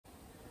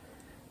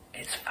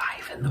It's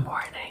 5 in the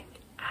morning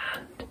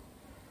and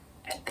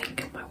I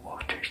think my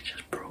water's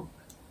just broke.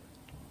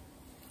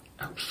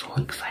 I'm so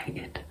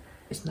excited.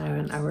 It's now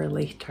an hour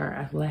later.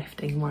 I've left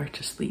Ingmar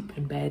to sleep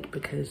in bed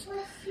because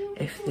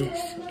if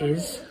this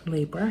is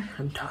labour,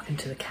 I'm talking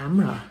to the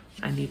camera.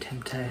 I need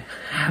him to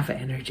have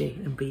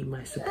energy and be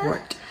my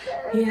support.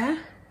 Yeah?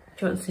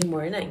 Do you want to say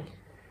morning?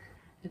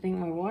 I think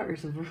my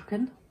waters are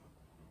broken.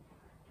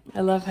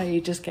 I love how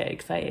you just get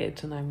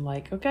excited and I'm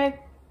like,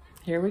 okay,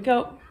 here we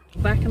go.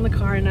 Back in the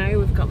car now,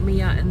 we've got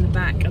Mia in the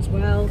back as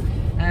well.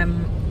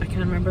 I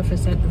can't remember if I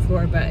said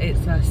before, but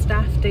it's a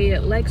staff day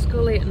at leg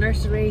school at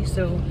nursery,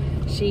 so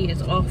she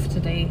is off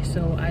today.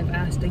 So I've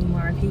asked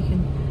Ingmar if he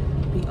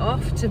can be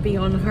off to be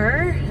on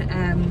her,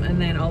 and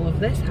then all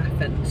of this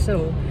happened.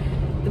 So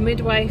the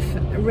midwife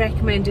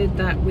recommended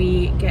that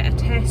we get a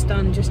test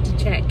done just to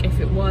check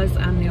if it was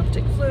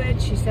amniotic fluid.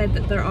 She said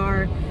that there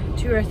are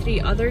 2 or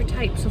 3 other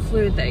types of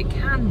fluid that it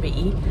can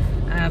be,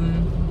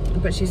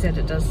 but she said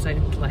it does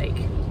sound like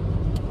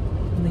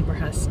labour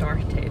has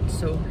started,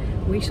 so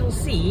we shall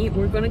see.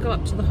 We're going to go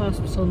up to the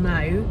hospital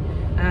now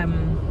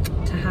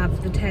to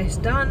have the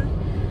test done,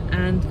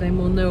 and then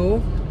we'll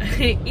know.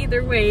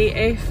 Either way,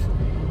 if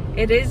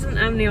it isn't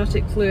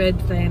amniotic fluid,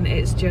 then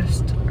it's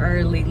just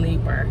early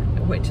labour,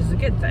 which is a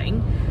good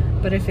thing,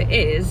 but if it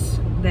is,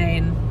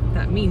 then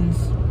that means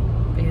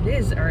it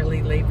is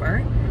early labour,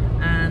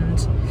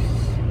 and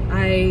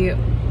I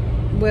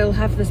will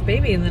have this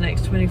baby in the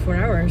next 24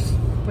 hours,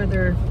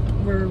 whether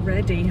we're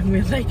ready and we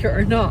like it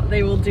or not.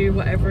 They will do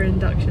whatever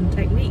induction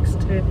techniques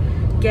to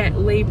get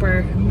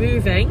labour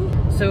moving.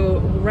 So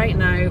right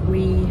now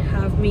we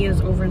have Mia's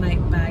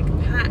overnight bag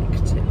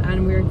packed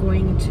and we're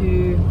going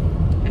to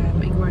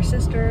Ingmar's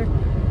sister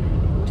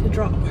to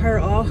drop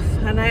her off,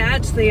 and I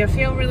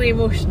feel really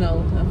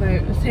emotional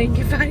about saying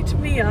goodbye to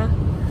Mia.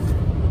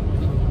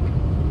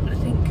 I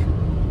think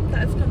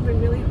that's going to be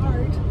really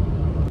hard.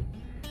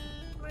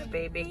 My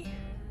baby,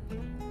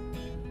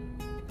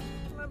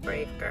 my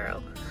brave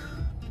girl.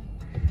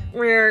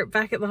 We're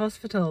back at the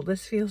hospital.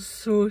 This feels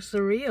so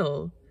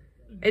surreal.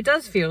 It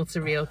does feel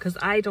surreal because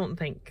I don't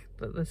think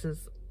that this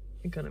is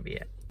gonna be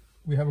it.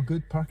 We have a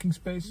good parking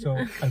space, so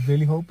I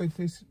really hope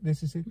this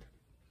is it.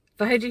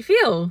 But how do you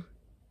feel?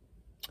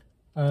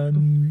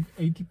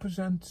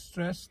 80%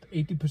 stressed,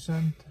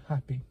 80%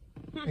 happy,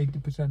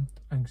 80%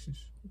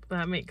 anxious.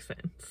 That makes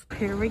sense.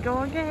 Here we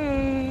go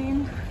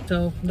again.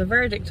 So the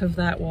verdict of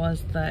that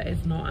was that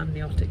it's not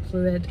amniotic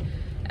fluid.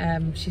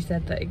 She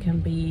said that it can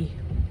be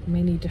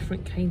many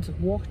different kinds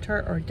of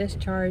water or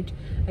discharge.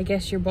 I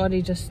guess your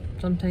body just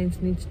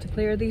sometimes needs to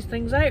clear these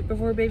things out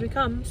before baby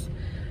comes.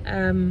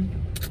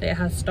 It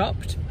has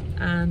stopped,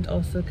 and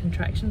also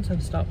contractions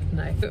have stopped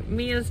now. But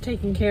Mia's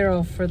taken care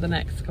of for the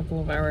next couple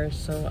of hours,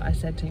 so I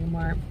said to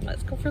Ingmar,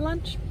 let's go for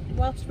lunch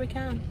whilst we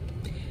can.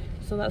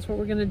 So that's what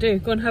we're gonna do.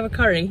 Go and have a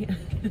curry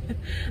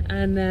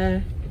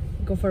and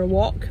go for a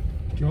walk.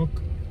 Jog.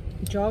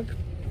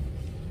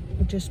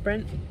 We'll just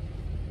sprint.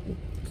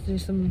 Let's do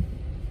some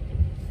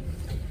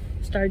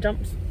star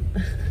jumps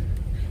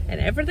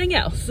and everything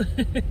else.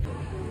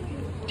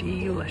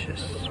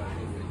 Delicious.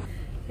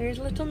 There's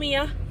little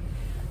Mia.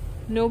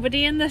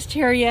 Nobody in this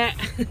chair yet.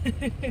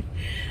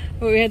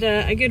 But we had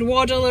a good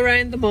waddle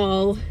around the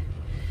mall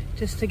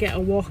just to get a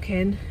walk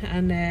in,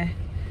 and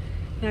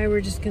now we're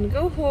just gonna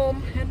go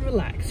home and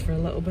relax for a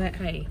little bit.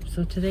 Hi,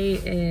 so today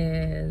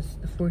is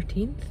the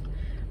 14th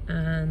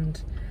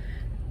and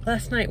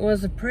last night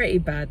was a pretty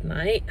bad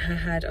night. I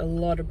had a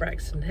lot of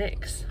Braxton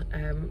Hicks.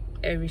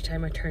 Every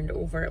time I turned it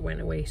over it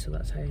went away, so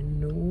that's how I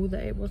know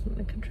that it wasn't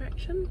a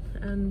contraction,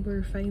 and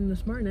we're fine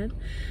this morning.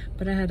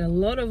 But I had a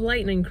lot of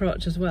lightning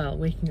crotch as well.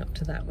 Waking up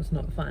to that was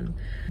not fun.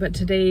 But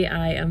today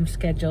I am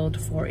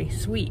scheduled for a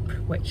sweep,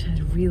 which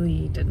I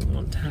really didn't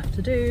want to have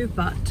to do,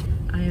 but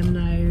I am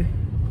now,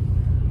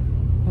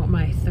 what am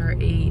I,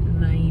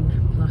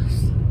 39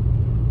 plus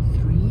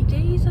 3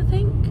 days I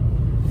think?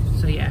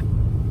 So yeah.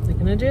 We're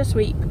gonna do a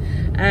sweep.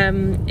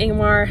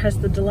 Ingmar has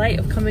the delight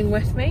of coming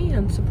with me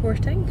and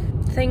supporting.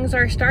 Things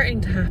are starting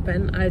to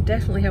happen. I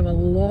definitely have a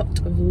lot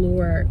of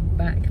lower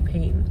back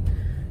pain.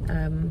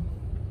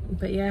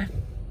 But yeah,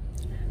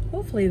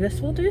 hopefully this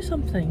will do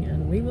something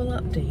and we will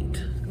update.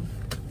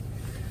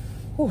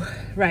 Whew,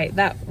 right,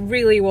 that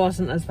really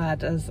wasn't as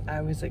bad as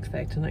I was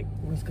expecting it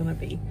was gonna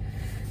be.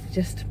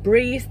 Just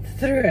breathed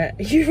through it.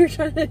 You were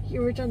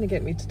trying to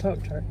get me to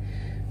talk to her.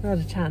 Not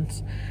a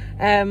chance.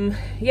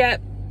 Yeah.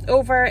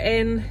 Over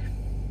in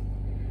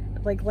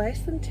like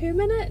less than 2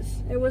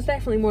 minutes. It was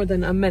definitely more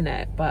than a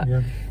minute, but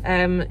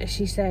yeah.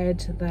 She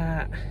said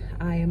that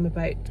I am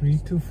about 3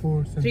 to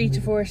 4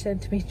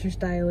 centimeters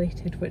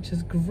dilated, which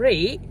is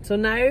great. So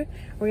now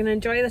we're gonna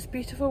enjoy this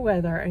beautiful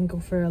weather and go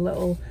for a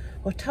little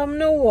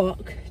autumnal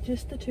walk,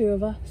 just the 2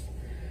 of us.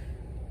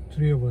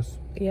 3 of us.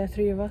 Yeah,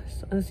 3 of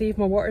us, and see if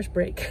my waters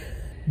break.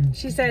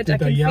 She said I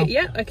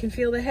can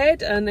feel the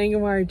head, and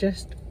Ingmar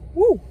just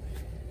woo.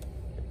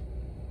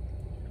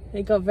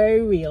 It got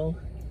very real.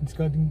 It's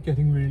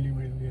getting really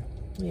real, yeah.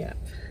 Yeah.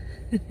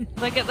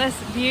 Look at this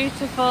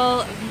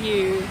beautiful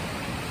view.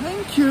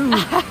 Thank you.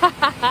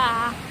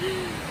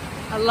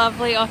 a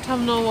lovely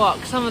autumnal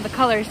walk. Some of the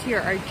colours here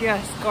are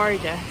just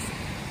gorgeous.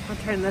 I'll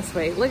turn this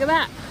way. Look at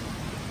that.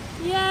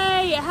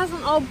 Yay! It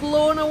hasn't all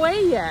blown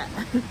away yet.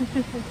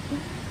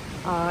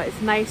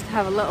 It's nice to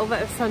have a little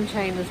bit of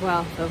sunshine as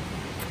well. So,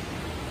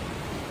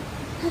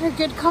 had a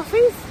good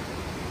coffees.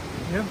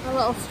 Yeah. A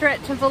little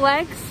stretch of the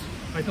legs.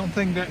 I don't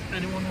think that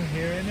anyone will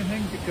hear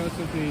anything because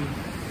of the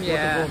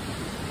waterfall.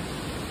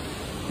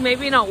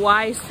 Maybe not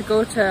wise to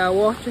go to a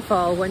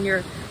waterfall when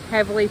you're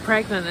heavily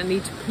pregnant and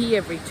need to pee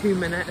every 2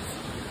 minutes.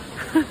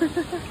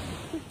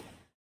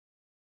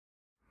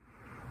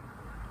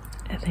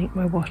 I think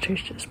my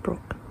water's just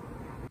broke.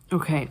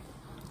 Okay,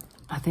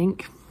 I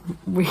think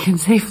we can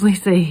safely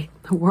say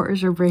the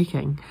waters are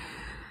breaking.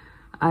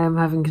 I am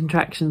having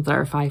contractions that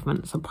are 5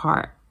 minutes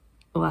apart,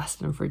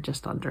 lasting for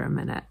just under a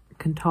minute.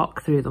 Can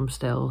talk through them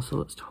still,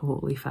 so it's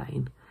totally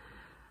fine.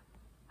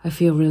 I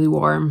feel really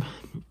warm.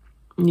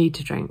 Need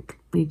to drink.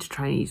 Need to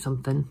try and eat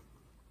something.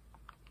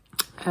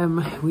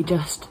 We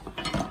just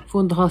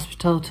phoned the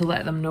hospital to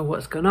let them know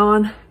what's going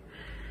on.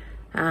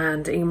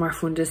 And Ingmar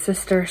phoned his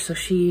sister, so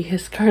she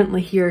is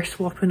currently here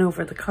swapping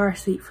over the car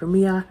seat for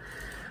Mia.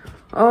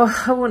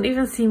 Oh, I won't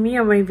even see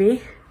Mia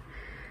maybe.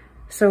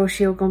 So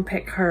she'll go and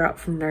pick her up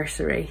from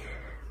nursery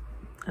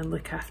and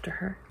look after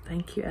her.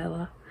 Thank you,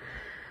 Ella.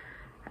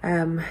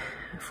 I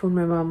phoned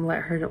my mum,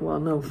 let her know. Well,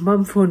 no,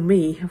 mum phoned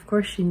me. Of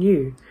course she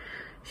knew.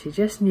 She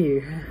just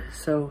knew.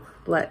 So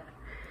let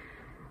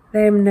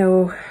them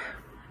know.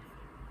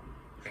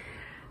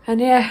 And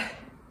yeah,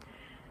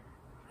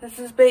 this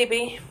is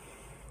baby.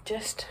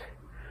 Just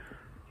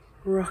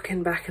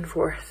rocking back and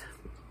forth.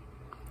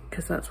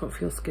 Because that's what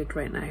feels good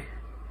right now.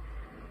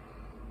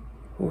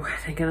 Oh, I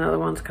think another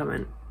one's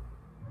coming.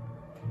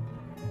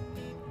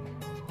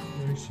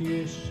 Here she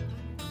is,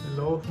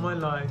 the love of my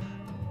life.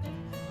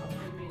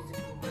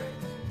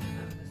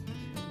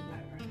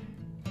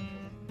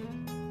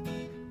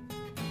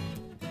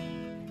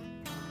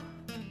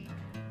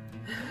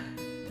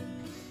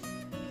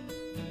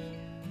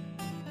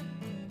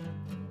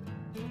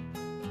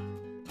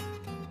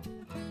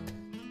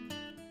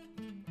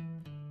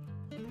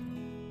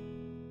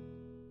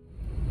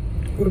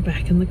 We're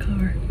back in the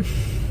car.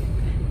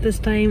 This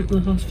time the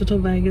hospital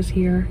bag is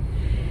here,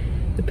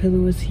 the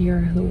pillow is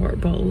here, the water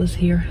bottle is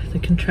here, the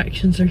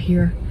contractions are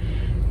here,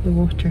 the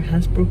water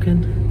has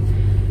broken,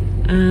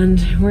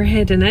 and we're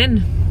heading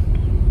in.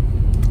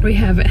 We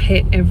haven't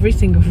hit every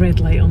single red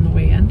light on the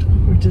way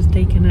in. We're just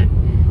taking it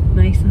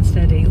nice and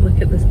steady. Look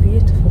at this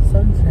beautiful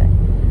sunset.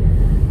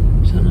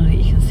 I don't know what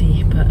you can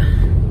see, but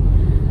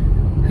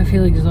I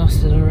feel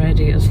exhausted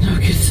already. It's not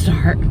a good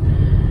start.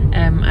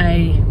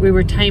 We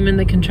were timing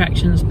the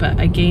contractions, but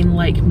again,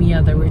 like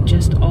Mia, they were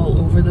just all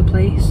over the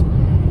place,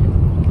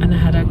 and I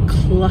had a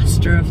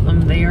cluster of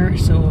them there,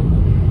 so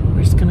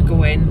we're just gonna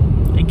go in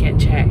and get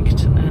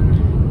checked,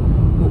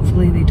 and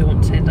hopefully they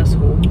don't send us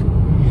home.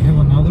 We have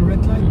another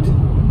red light.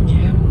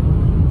 Yeah.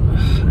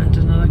 And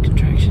another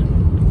contraction.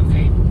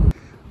 Okay.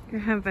 Your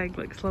handbag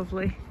looks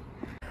lovely.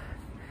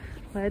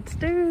 Let's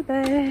do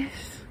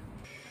this.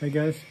 Hey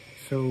guys.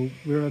 So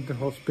we're at the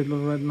hospital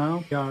right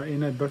now. We are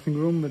in a birthing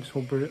room, but it's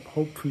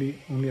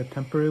hopefully only a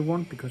temporary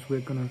one, because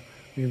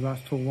we've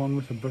asked for one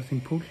with a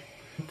birthing pool.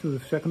 To the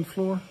second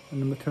floor on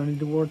the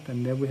maternity ward,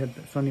 and there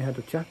Sonia had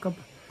a checkup,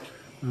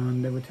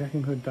 and they were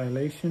checking her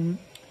dilation,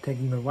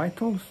 taking her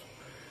vitals,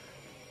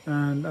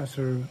 and as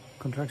her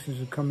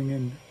contractions are coming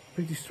in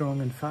pretty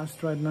strong and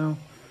fast right now,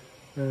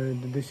 the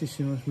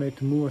decision was made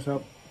to move us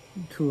up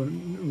to a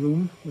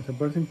room with a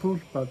birthing pool,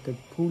 but the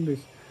pool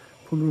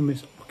room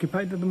is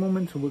occupied at the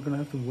moment, so we're gonna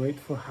have to wait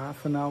for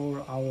half an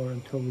hour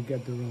until we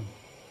get the room.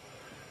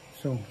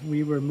 So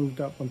we were moved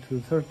up onto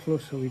the third floor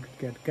so we could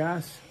get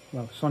gas.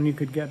 Well, Sonia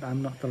could get,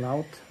 I'm not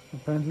allowed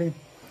apparently.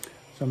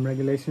 Some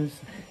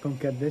regulations, don't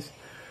get this.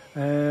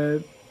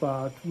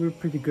 But we're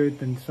pretty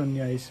good, and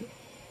Sonia is,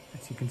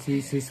 as you can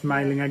see, she's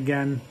smiling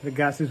again. The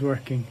gas is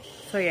working.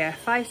 So yeah,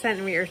 5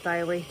 centimeters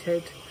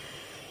dilated.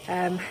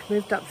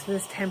 Moved up to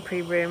this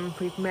temporary room.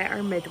 We've met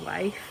our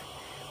midwife.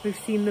 We've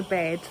seen the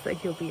bed that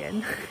he'll be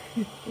in.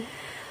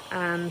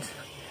 And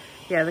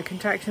yeah, the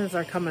contractions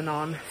are coming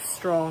on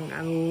strong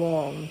and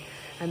long,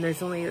 and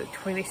there's only like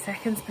 20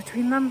 seconds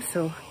between them,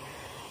 so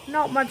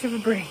not much of a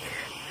break.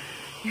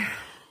 Yeah.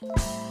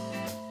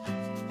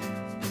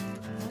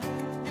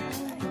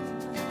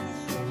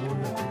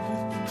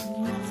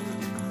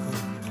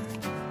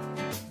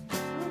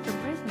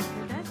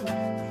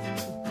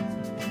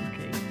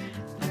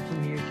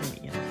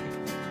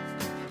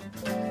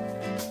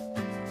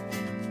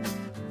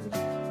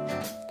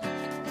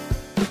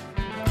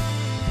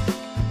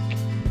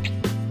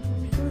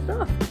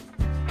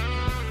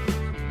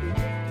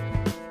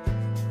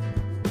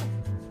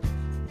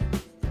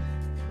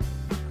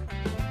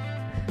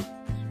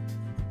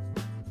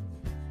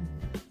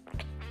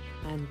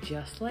 And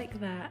just like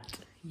that,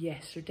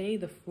 yesterday,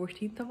 the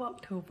 14th of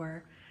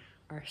October,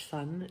 our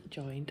son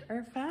joined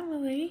our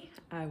family.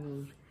 I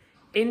will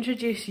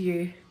introduce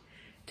you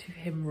to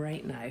him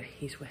right now.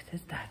 He's with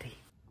his daddy.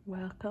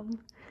 Welcome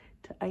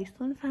to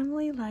Iceland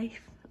Family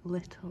Life,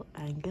 little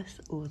Angus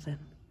Óðinn.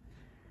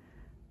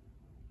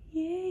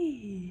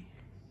 Yay!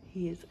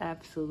 He is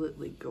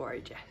absolutely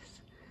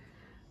gorgeous.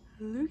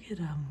 Look at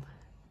him.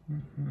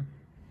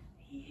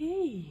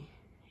 Yay!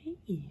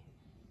 Hey.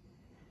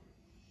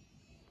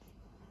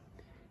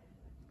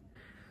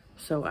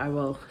 So I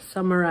will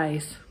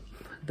summarize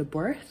the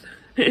birth.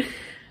 It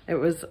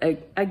was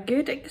a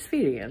good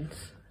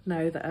experience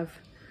now that I've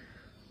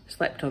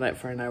slept on it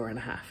for an hour and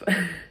a half.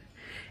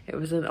 It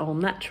was an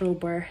all-natural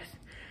birth,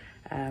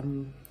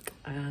 and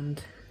I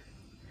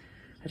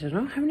don't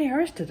know, how many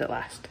hours did it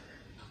last?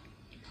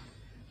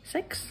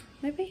 6,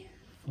 maybe?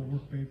 4,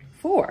 baby.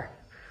 4?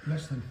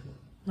 Less than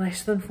 4.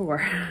 Less than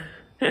 4.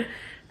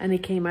 And he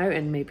came out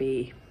in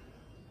maybe,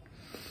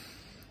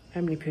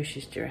 how many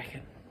pushes do you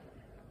reckon?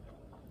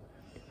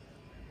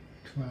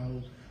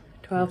 12.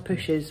 12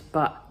 pushes,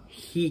 but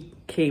he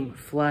came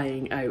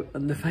flying out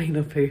on the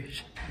final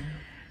push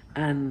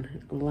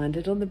and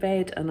landed on the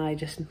bed, and I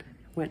just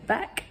went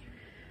back,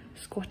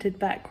 squatted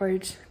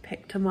backwards,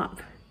 picked him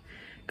up,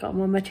 got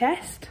him on my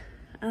chest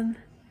and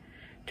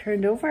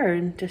turned over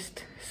and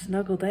just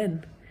snuggled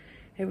in.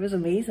 It was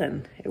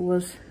amazing. It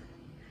was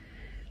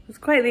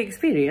quite the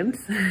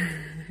experience.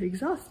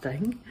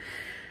 Exhausting,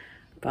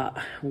 but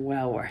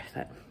well worth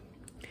it.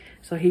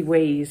 So he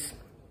weighs,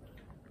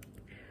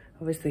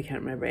 obviously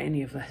can't remember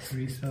any of this,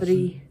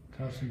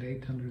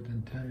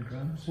 3,810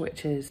 grams,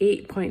 which is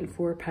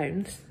 8.4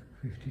 pounds,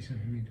 50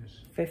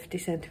 centimeters. 50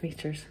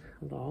 centimeters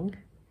long.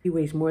 He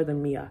weighs more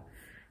than Mia,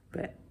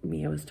 but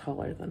Mia was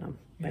taller than him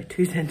by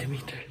 2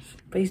 centimeters.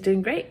 But he's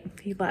doing great.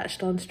 He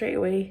latched on straight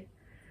away,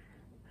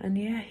 and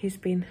yeah, he's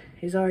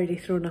already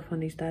thrown up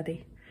on his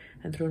daddy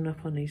and thrown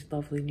up on his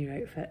lovely new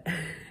outfit.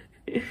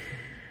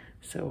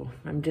 So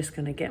I'm just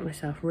gonna get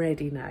myself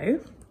ready now,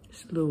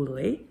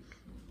 slowly,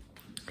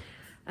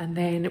 and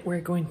then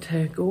we're going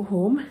to go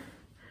home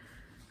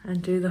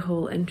and do the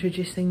whole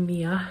introducing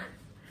Mia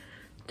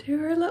to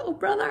her little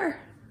brother.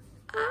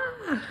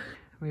 Ah! Are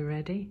we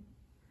ready?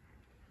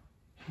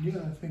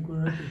 Yeah, I think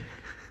we're ready.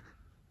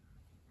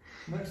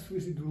 Next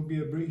visit will be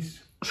a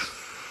breeze.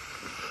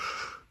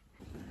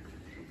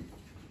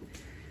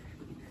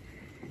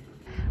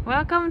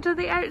 Welcome to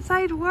the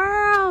outside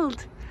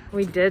world!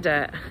 We did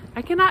it.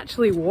 I can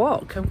actually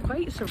walk. I'm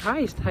quite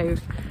surprised how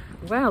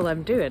well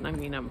I'm doing. I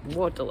mean, I'm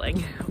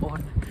waddling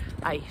on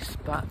ice,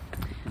 but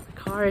the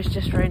car is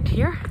just around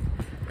here.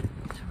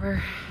 So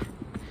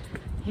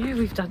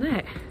we've done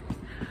it.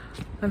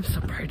 I'm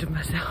so proud of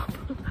myself.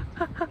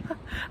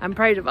 I'm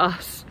proud of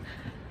us.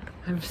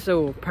 I'm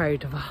so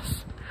proud of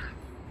us.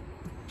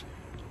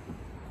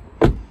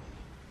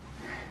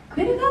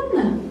 Hva er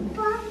denne?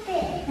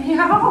 Pappi.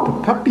 Ja.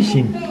 Pappi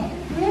sin. Ja.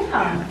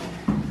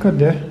 Hva er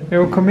det?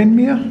 Jo, kom inn,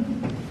 Mia.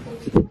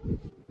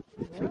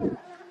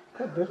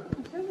 Hva er det?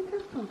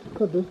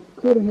 Hva er det?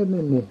 Hva er det her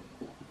inni?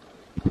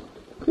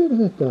 Hva er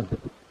dette?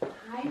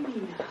 Hi,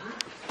 Mia.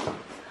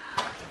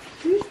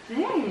 Who's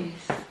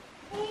this?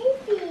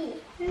 Baby.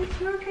 It's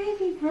your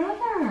baby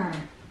brother.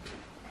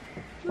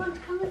 You want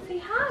to come and say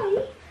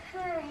hi?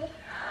 Hi.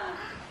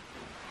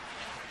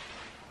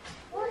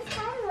 What's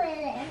wrong with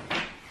him?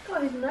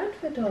 Got his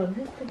outfit on,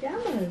 his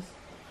pajamas.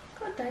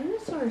 Got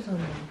dinosaurs on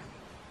them.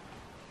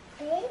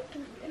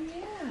 Baby.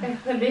 Yeah.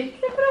 The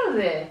big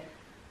brother.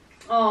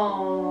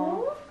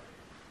 Oh.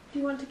 Do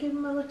you want to give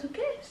him a little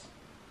kiss?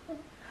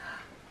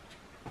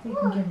 You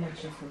can give him a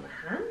kiss on the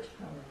hand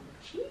or on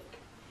the cheek.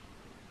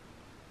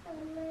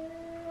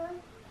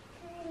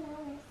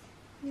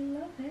 You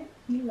love it.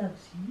 He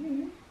loves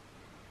you.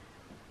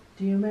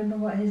 Do you remember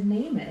what his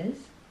name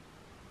is?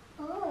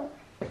 Oh.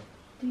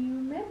 Do you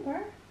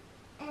remember?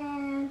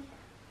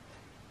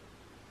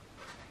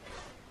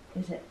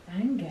 Is it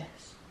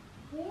Angus?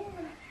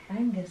 Yeah.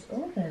 Angus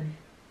Óðinn.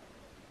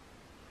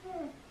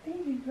 Yeah.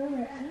 Baby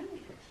brother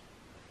Angus.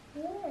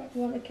 Yeah.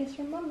 You want a kiss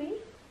from Mummy?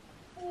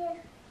 Yeah.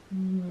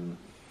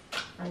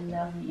 I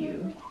love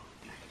you.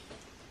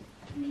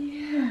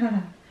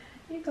 Yeah.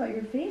 You got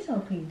your face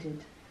all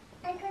painted.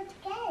 I got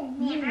scared.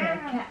 You're a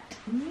cat.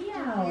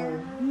 Meow.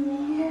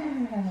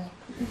 Yeah.